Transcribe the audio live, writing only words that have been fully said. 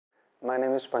My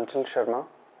name is Panchil Sharma.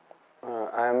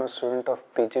 I am a student of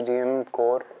PGDM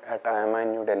core at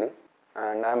IMI New Delhi,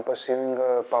 and I am pursuing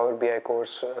a Power BI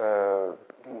course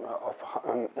of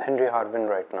Henry Harvin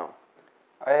right now.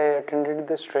 I attended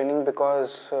this training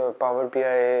because Power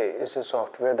BI is a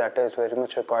software that is very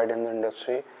much required in the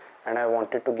industry, and I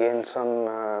wanted to gain some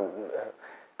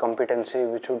competency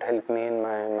which would help me in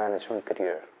my management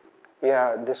career.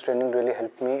 Yeah, this training really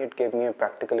helped me. It gave me a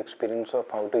practical experience of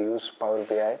how to use Power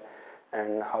BI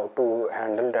and how to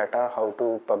handle data, how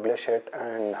to publish it,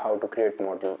 and how to create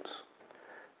models.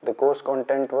 The course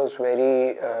content was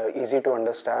very easy to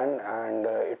understand, and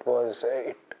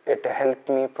it helped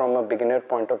me from a beginner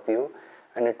point of view,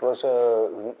 and it was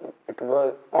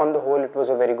on the whole it was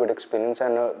a very good experience,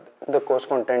 and the course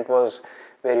content was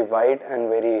very wide and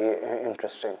very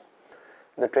interesting.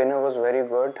 The trainer was very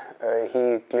good.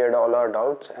 He cleared all our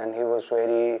doubts, and he was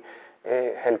very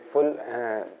helpful.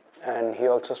 And he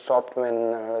also stopped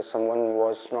when someone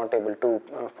was not able to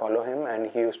follow him, and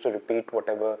he used to repeat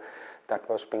whatever that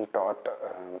was being taught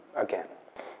again.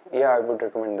 Yeah, I would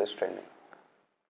recommend this training.